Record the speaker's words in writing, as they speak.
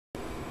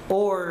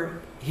Or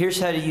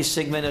here's how to use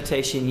sigma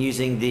notation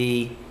using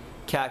the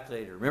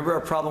calculator. Remember our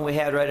problem we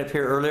had right up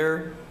here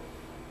earlier?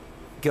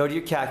 Go to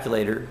your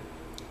calculator,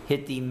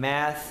 hit the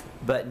math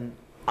button,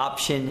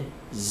 option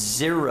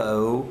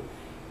 0,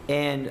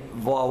 and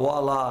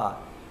voila,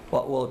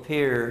 what will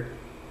appear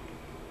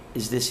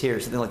is this here,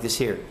 something like this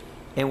here.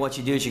 And what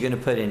you do is you're going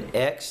to put in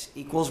x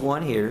equals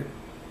 1 here.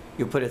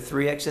 You'll put a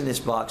 3x in this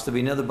box. There'll be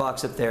another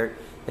box up there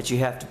that you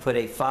have to put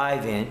a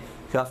 5 in.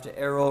 You have to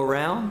arrow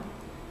around,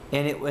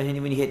 and when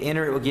you hit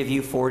enter, it will give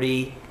you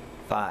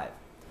 45.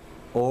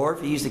 Or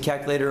if you use the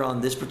calculator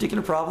on this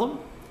particular problem,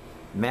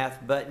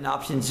 math button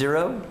option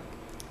 0.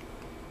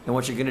 And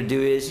what you're going to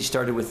do is you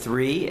started with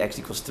 3, x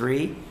equals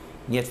 3. And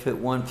you have to put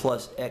 1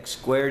 plus x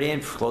squared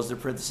in, close the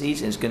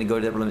parentheses, and it's going to go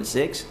to the upper limit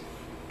 6,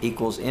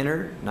 equals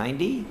enter,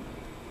 90.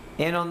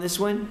 And on this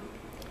one,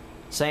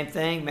 same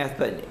thing, math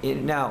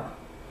button. Now,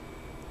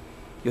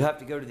 you'll have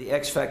to go to the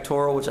x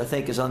factorial, which I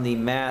think is on the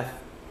math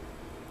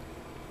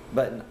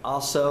button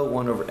also,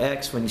 1 over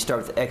x. When you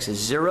start with x is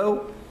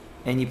 0,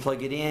 and you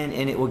plug it in,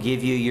 and it will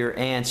give you your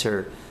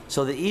answer.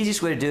 So the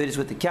easiest way to do it is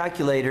with the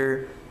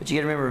calculator, but you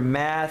got to remember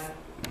math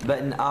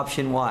button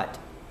option what?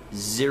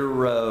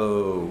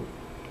 0.